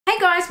Hey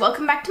guys,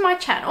 welcome back to my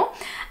channel.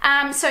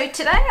 So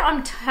today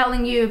I'm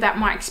telling you about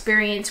my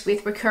experience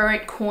with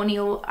recurrent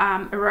corneal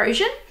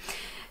erosion.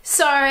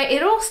 So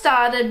it all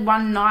started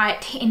one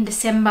night in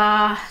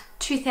December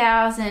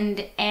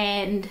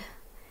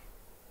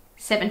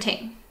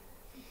 2017.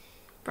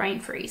 Brain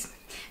freeze.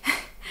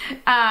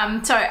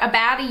 So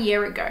about a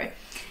year ago,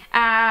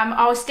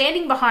 I was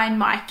standing behind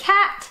my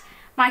cat.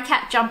 My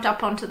cat jumped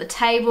up onto the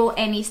table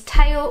and his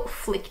tail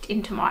flicked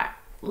into my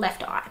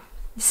left eye.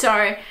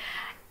 So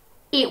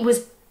it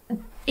was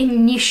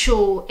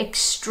initial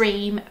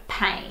extreme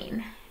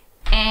pain,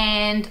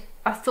 and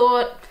I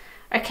thought,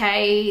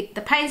 okay,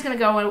 the pain's gonna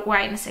go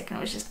away in a second. It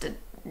was just a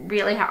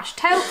really harsh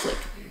tail flick,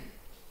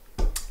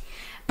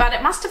 but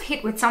it must have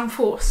hit with some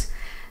force.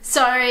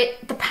 So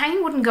the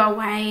pain wouldn't go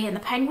away and the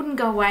pain wouldn't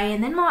go away,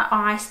 and then my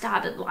eye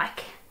started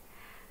like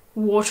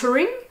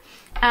watering,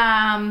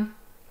 and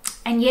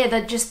yeah,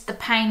 the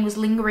pain was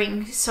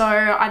lingering. So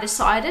I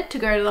decided to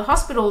go to the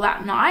hospital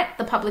that night,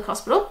 the public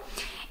hospital,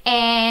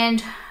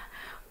 and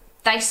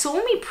they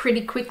saw me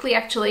pretty quickly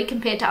actually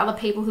compared to other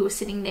people who were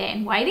sitting there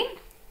and waiting.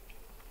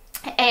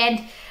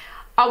 And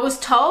I was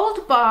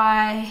told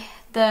by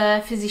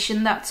the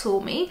physician that saw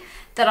me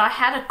that I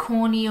had a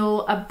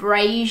corneal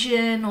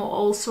abrasion or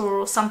ulcer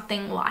or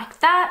something like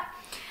that.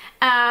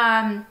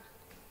 And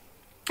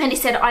he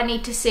said I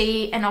need to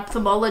see an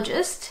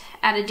ophthalmologist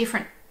at a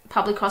different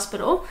public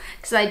hospital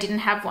because they didn't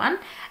have one.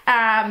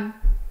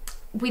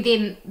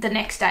 Within the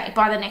next day,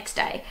 by the next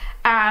day.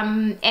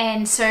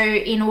 And so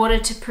in order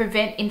to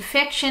prevent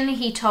infection,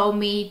 he told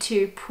me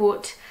to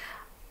put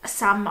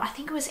some, I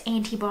think it was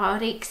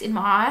antibiotics in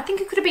my eye. I think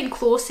it could have been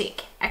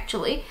Chlorsic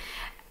actually,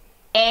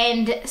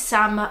 and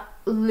some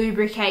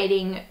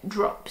lubricating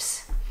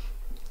drops.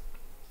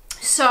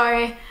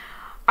 So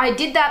I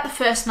did that the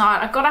first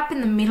night. I got up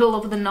in the middle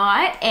of the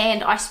night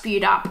and I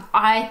spewed up.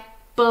 I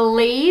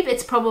believe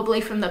it's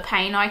probably from the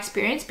pain I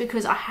experienced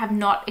because I have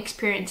not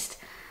experienced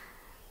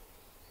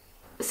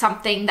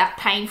something that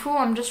painful.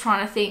 I'm just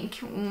trying to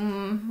think,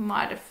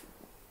 might have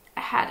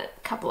had a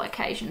couple of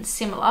occasions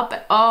similar,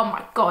 but oh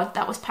my god,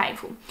 that was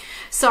painful.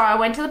 So I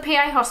went to the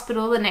PA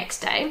hospital the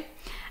next day,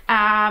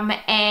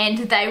 and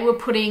they were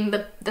putting,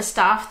 the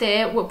staff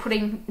there were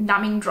putting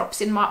numbing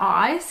drops in my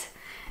eyes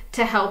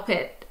to help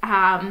it,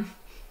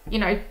 you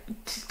know,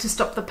 to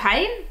stop the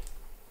pain.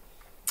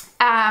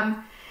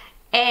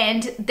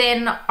 And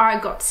then I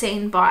got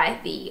seen by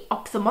the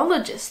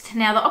ophthalmologist.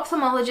 Now the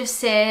ophthalmologist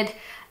said,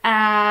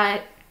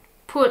 I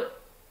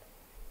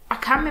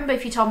can't remember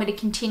if he told me to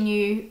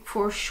continue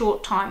for a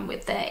short time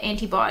with the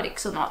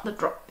antibiotics or not, the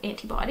drop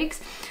antibiotics.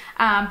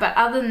 But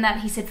other than that,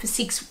 he said for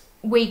 6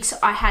 weeks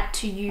I had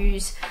to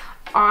use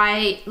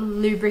eye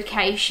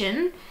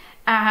lubrication.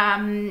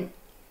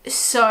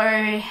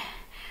 So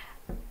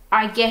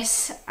I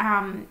guess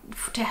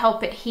to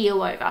help it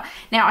heal over.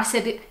 Now I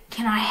said,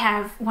 can I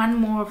have one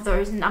more of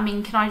those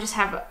numbing? Can I just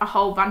have a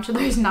whole bunch of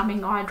those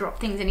numbing eye drop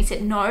things? And he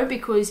said no,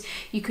 because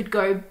you could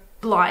go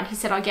blind. He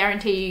said, I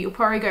guarantee you, you'll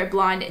probably go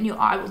blind and your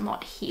eye will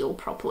not heal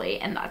properly,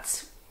 and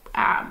that's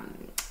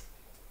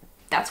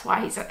why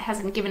he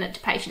hasn't given it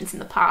to patients in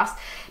the past,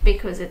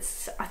 because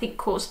it's, I think,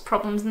 caused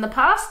problems in the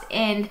past.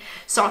 And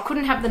so I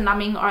couldn't have the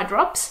numbing eye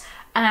drops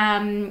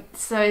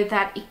so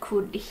that it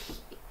could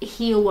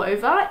heal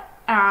over,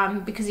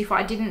 because if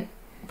I did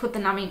put the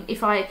numbing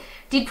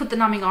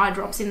eye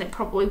drops in, it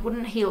probably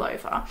wouldn't heal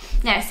over.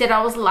 Now I said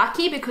I was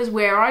lucky because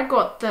where I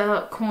got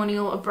the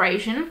corneal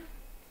abrasion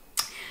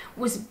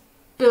was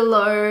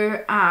below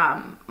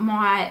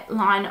my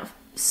line of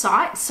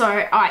sight,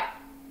 so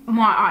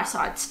my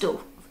eyesight's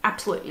still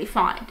absolutely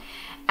fine.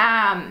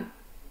 And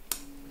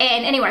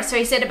anyway, so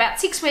he said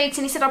about 6 weeks,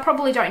 and he said I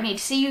probably don't need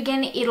to see you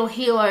again, it'll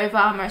heal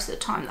over most of the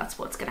time. That's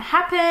what's going to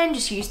happen,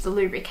 just use the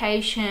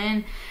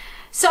lubrication.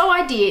 So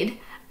I did,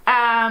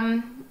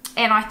 and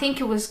I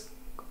think it was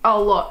a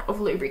lot of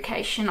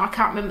lubrication. I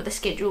can't remember the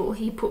schedule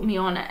he put me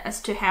on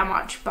as to how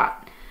much,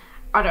 but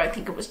I don't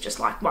think it was just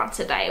like once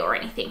a day or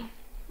anything.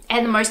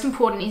 And the most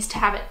important is to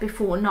have it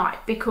before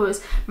night,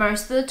 because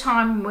most of the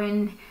time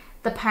when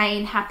the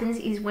pain happens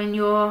is when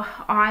your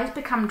eyes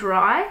become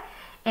dry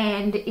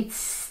and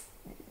it's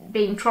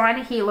been trying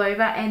to heal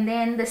over, and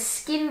then the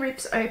skin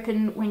rips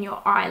open when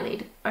your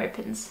eyelid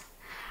opens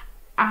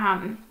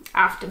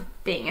after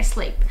being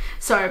asleep.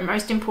 So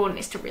most important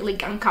is to really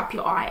gunk up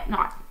your eye at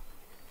night.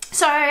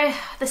 So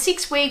the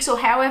 6 weeks or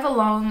however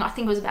long, I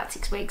think it was about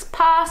 6 weeks,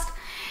 passed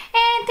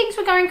and things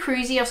were going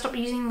cruisy. I stopped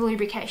using the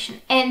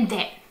lubrication, and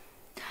then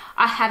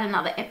I had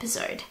another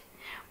episode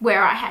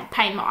where I had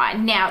pain in my eye.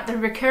 Now, the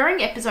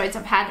recurring episodes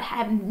I've had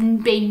have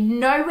been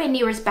nowhere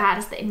near as bad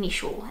as the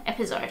initial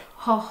episode.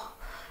 Oh,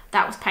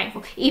 that was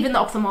painful. Even the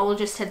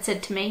ophthalmologist had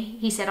said to me,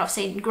 he said, I've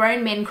seen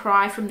grown men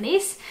cry from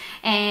this,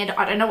 and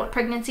I don't know what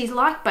pregnancy's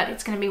like, but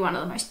it's going to be one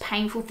of the most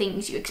painful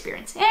things you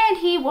experience. And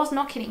he was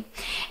not kidding.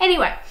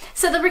 Anyway,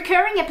 so the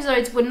recurring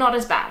episodes were not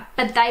as bad,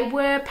 but they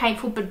were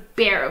painful but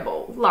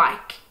bearable,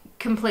 like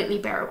completely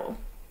bearable.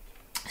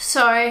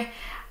 So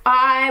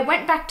I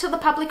went back to the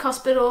public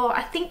hospital,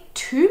 I think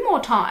 2 more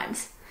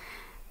times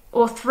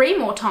or 3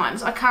 more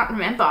times, I can't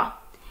remember.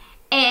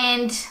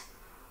 And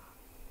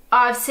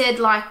I've said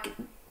like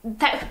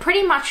that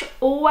pretty much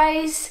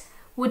always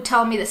would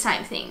tell me the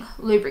same thing,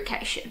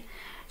 lubrication.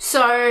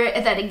 So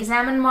they'd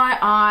examine my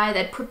eye,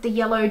 they'd put the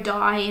yellow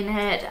dye in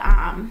it,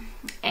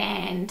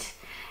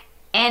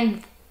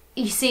 and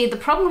you see the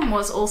problem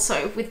was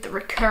also with the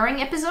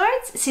recurring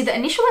episodes. See, the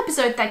initial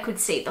episode they could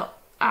see the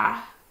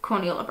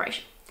corneal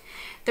abrasion.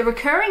 The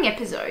recurring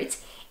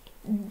episodes,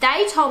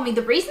 they told me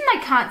the reason they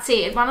can't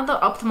see it, one of the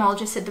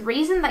ophthalmologists said the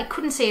reason they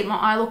couldn't see it, my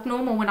eye looked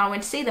normal when I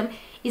went to see them,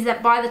 is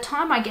that by the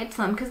time I get to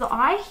them, because the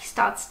eye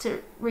starts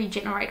to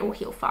regenerate or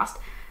heal fast,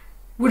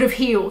 would have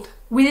healed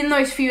within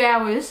those few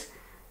hours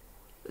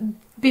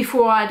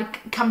before I'd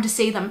come to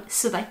see them,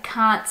 so they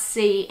can't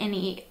see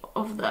any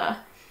of the,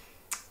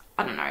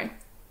 I don't know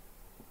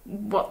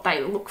what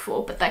they look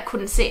for, but they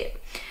couldn't see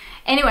it.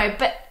 Anyway,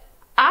 but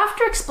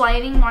after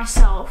explaining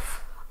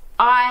myself,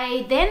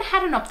 I then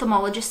had an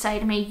ophthalmologist say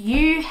to me,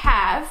 you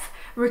have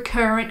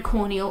recurrent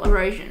corneal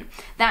erosion.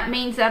 That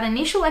means that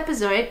initial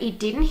episode, it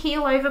didn't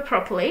heal over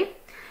properly,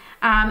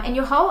 and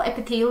your whole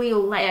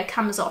epithelial layer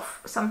comes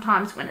off.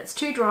 Sometimes when it's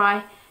too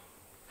dry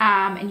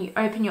and you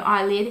open your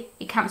eyelid,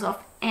 it comes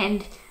off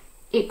and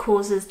it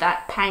causes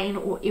that pain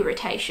or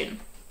irritation.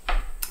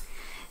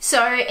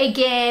 So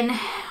again,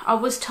 I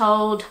was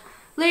told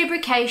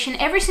lubrication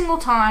every single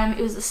time.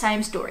 It was the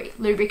same story,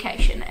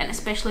 lubrication, and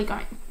especially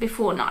going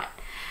before night.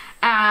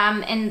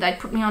 And they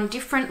put me on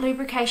different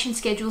lubrication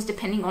schedules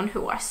depending on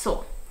who I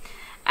saw.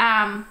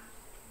 And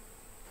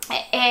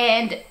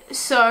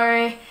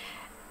so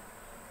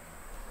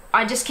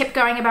I just kept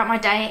going about my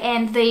day,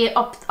 and the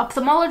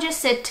ophthalmologist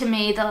said to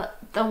me,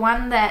 the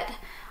one that,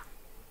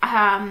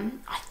 I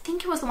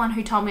think it was the one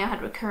who told me I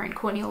had recurrent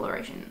corneal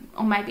erosion,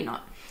 or maybe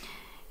not.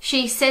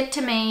 She said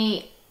to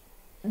me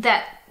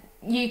that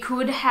you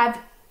could have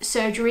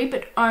surgery,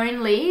 but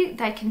only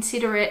they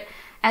consider it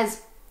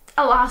as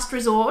a last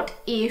resort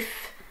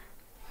if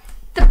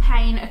the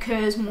pain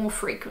occurs more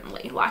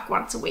frequently, like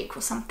once a week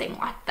or something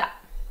like that.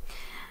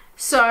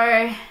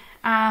 So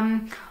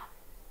I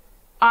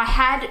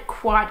had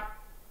quite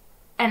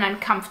an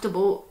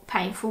uncomfortable,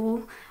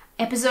 painful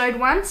episode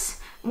once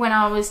when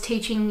I was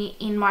teaching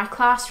in my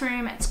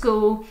classroom at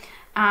school,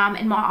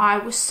 and my eye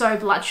was so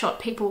bloodshot.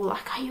 People were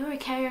like, are you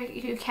okay? Are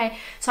you okay?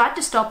 So I had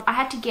to stop. I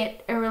had to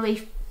get a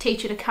relief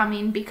teacher to come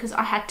in because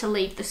I had to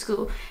leave the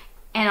school,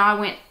 and I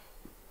went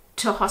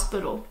to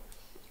hospital.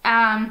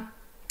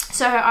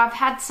 So I've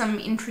had some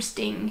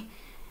interesting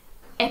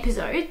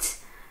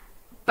episodes,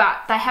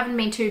 but they haven't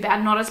been too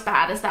bad, not as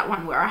bad as that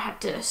one where I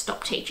had to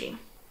stop teaching.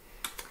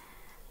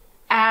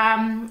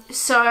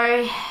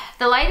 So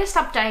the latest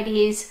update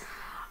is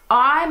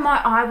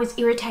my eye was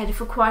irritated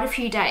for quite a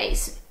few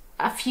days,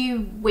 a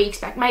few weeks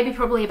back, maybe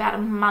probably about a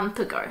month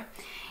ago.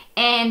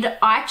 And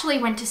I actually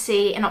went to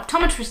see an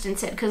optometrist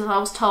instead, because I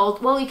was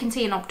told, well, you can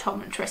see an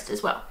optometrist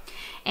as well.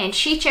 And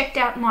she checked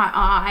out my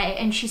eye,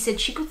 and she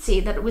said she could see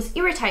that it was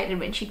irritated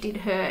when she did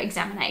her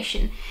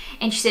examination.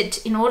 And she said,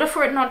 in order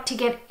for it not to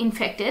get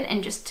infected,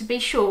 and just to be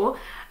sure,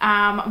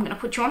 I'm going to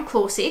put you on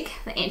Chlorsic,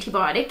 the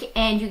antibiotic,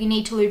 and you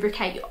need to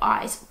lubricate your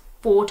eyes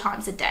 4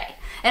 times a day.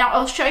 And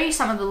I'll show you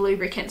some of the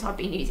lubricants I've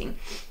been using.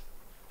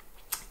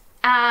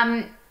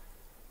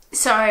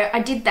 So I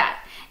did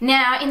that.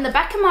 Now, in the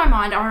back of my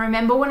mind, I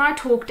remember when I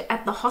talked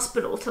at the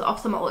hospital to the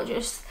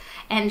ophthalmologist,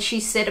 and she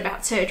said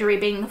about surgery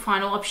being the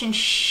final option,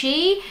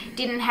 she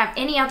didn't have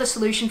any other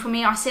solution for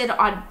me. I said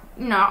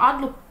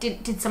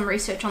did some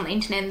research on the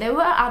internet, and there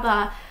were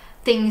other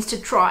things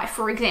to try.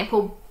 For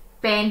example,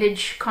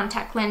 bandage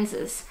contact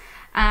lenses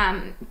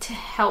to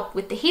help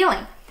with the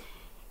healing.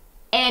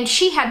 And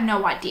she had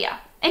no idea.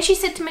 And she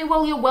said to me,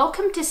 well, you're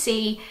welcome to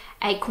see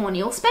a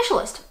corneal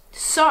specialist.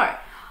 So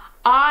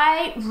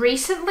I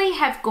recently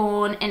have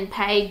gone and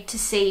paid to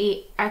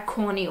see a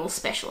corneal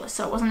specialist,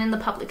 so it wasn't in the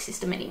public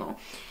system anymore.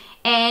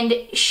 And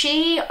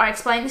I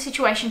explained the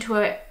situation to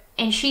her,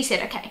 and she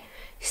said, okay,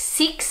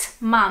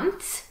 6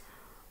 months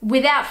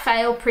without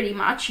fail, pretty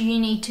much, you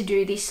need to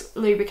do this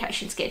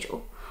lubrication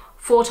schedule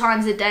 4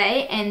 times a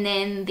day, and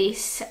then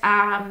this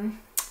a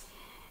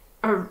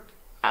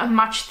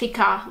much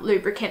thicker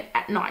lubricant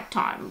at night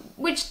time,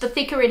 which the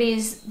thicker it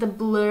is, the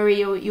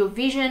blurrier your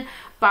vision,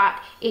 but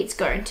it's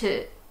going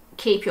to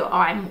keep your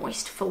eye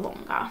moist for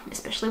longer,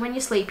 especially when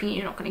you're sleeping.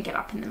 You're not going to get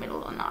up in the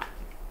middle of the night.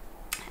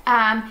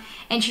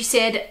 And she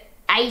said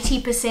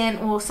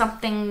 80% or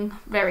something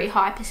very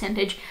high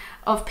percentage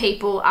of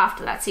people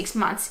after that 6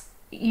 months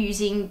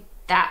using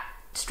that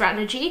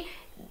strategy,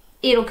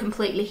 it'll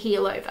completely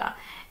heal over.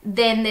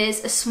 Then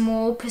there's a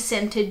small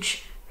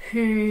percentage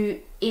who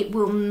it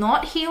will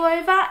not heal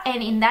over,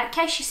 and in that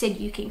case she said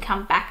you can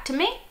come back to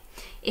me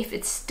if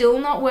it's still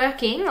not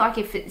working, like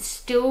if it's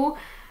still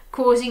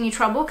causing you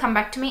trouble, come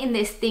back to me, and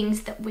there's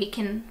things that we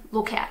can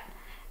look at.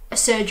 A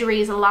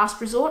surgery is a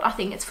last resort. I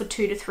think it's for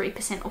 2 to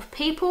 3% of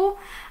people,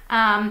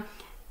 and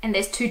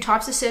there's 2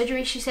 types of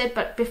surgery, she said,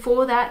 but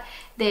before that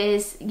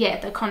there's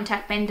the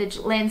contact bandage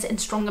lens and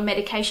stronger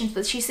medications,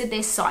 but she said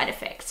there's side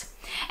effects.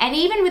 And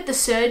even with the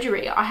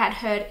surgery, I had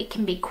heard it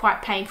can be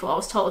quite painful. I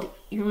was told,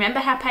 you remember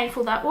how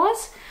painful that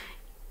was?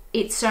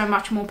 it's so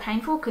much more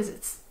painful because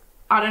it's,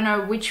 I don't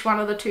know which one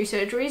of the two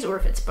surgeries or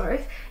if it's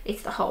both.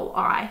 It's the whole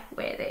eye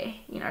where they're,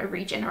 you know,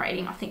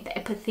 regenerating, I think, the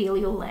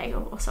epithelial layer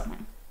or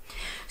something.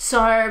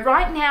 So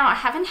right now I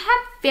haven't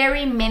had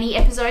very many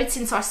episodes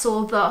since I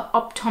saw the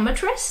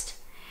optometrist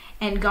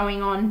and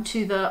going on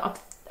to the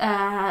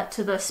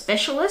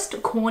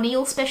specialist,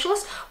 corneal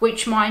specialist,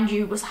 which, mind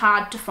you, was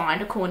hard to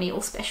find a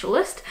corneal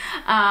specialist.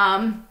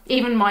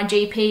 Even my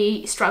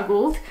GP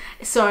struggled.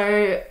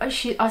 So I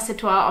said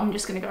to her, I'm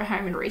just going to go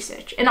home and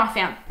research. And I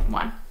found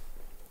one.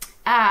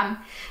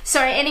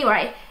 So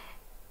anyway,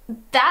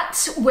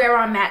 that's where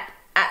I'm at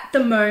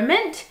the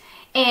moment.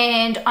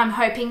 And I'm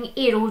hoping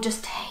it'll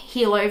just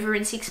heal over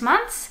in 6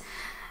 months.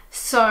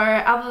 So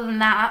other than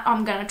that,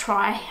 I'm going to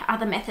try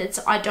other methods.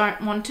 I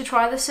don't want to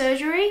try the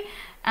surgery.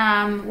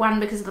 One,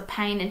 because of the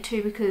pain, and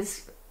two,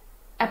 because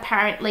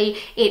apparently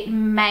it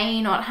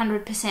may not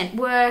 100%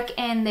 work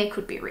and there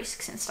could be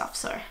risks and stuff.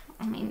 So,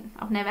 I mean,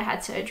 I've never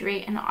had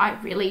surgery and I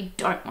really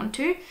don't want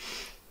to.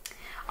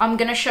 I'm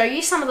going to show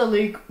you some of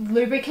the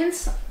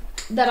lubricants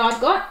that I've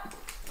got.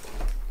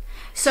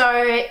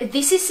 So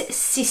this is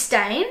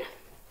Cystane.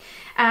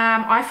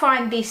 I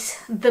find this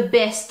the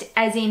best,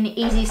 as in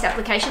easiest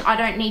application. I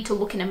don't need to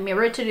look in a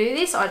mirror to do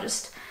this. I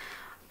just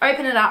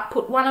open it up,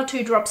 put 1 or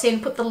 2 drops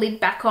in, put the lid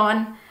back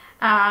on,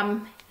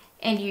 and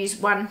use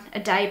one a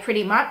day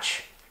pretty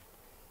much.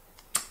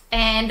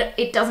 And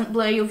it doesn't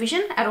blur your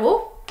vision at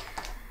all.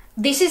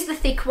 This is the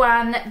thick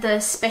one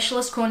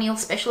the corneal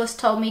specialist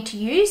told me to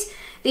use.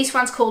 This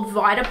one's called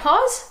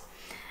Vitapos,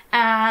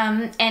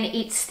 and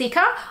it's thicker.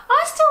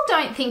 I still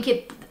don't think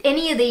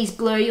any of these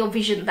blur your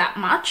vision that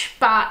much,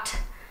 but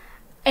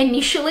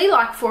initially,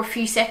 like for a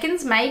few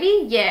seconds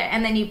maybe, yeah,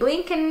 and then you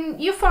blink and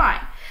you're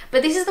fine.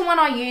 But this is the one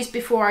I use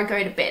before I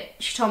go to bed.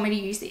 She told me to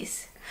use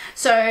this.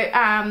 So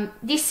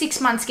this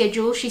 6-month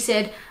schedule, she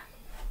said,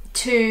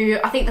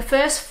 I think the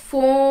first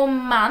 4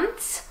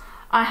 months,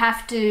 I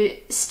have to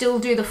still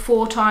do the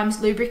 4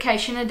 times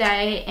lubrication a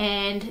day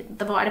and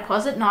the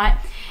Vitapos at night.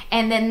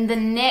 And then the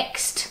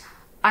next,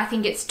 I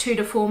think it's 2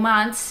 to 4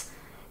 months,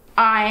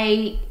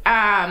 I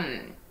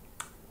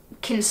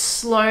can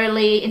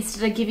slowly,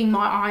 instead of giving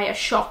my eye a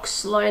shock,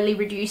 slowly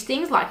reduce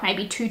things, like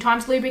maybe 2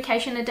 times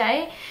lubrication a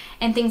day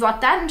and things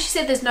like that. And she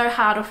said there's no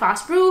hard or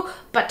fast rule,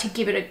 but to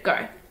give it a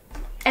go.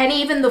 And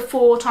even the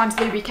 4 times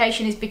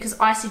lubrication is because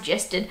I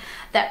suggested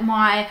that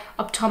my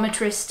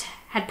optometrist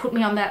had put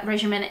me on that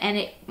regimen,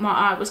 and my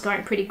eye was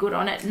going pretty good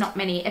on it, not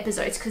many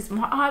episodes, because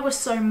my eye was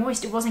so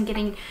moist, it wasn't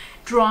getting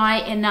dry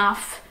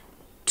enough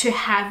to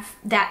have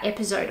that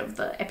episode of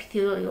the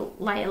epithelial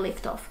layer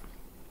lift off.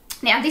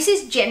 Now this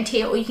is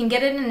Genteel. You can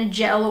get it in a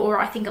gel or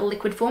I think a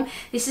liquid form.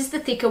 This is the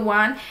thicker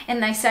one,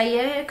 and they say,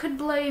 yeah, it could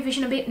blur your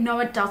vision a bit. No,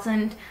 it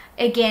doesn't.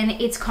 Again,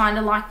 it's kind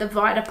of like the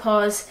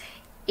Vitapos.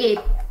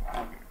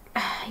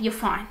 You're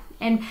fine.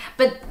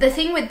 But the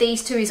thing with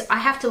these two is I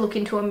have to look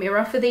into a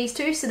mirror for these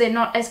two, so they're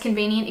not as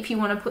convenient if you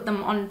want to put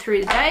them on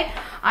through the day.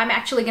 I'm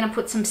actually going to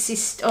put some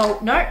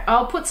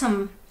I'll put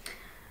some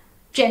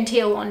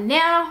Genteel on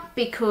now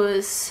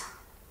because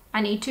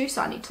I need to,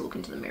 so I need to look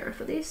into the mirror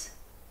for this.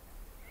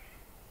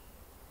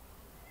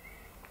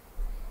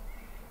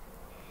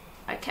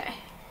 Okay,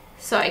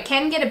 so it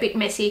can get a bit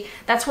messy.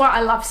 That's why I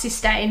love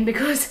Cystane,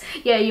 because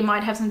yeah, you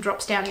might have some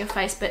drops down your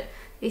face, but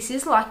this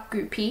is like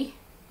goopy.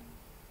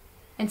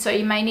 And so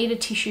you may need a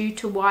tissue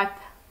to wipe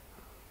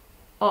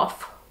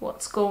off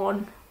what's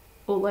gone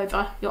all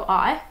over your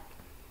eye.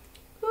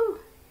 Ooh.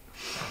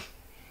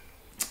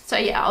 So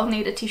yeah, I'll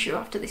need a tissue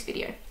after this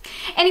video.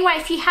 Anyway,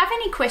 if you have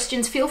any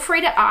questions, feel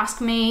free to ask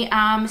me,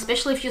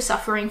 especially if you're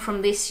suffering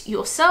from this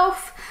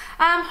yourself.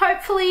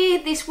 Hopefully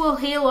this will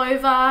heal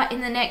over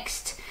in the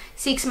next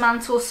 6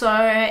 months or so,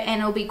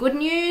 and it'll be good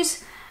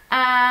news.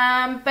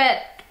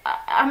 But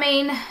I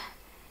mean,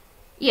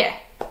 yeah,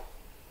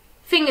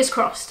 fingers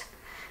crossed.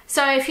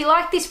 So if you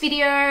like this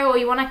video or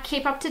you want to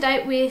keep up to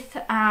date with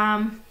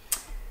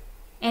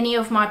any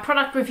of my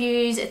product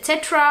reviews,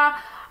 etc.,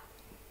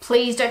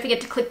 please don't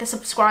forget to click the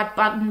subscribe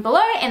button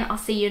below, and I'll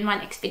see you in my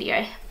next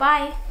video.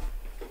 Bye.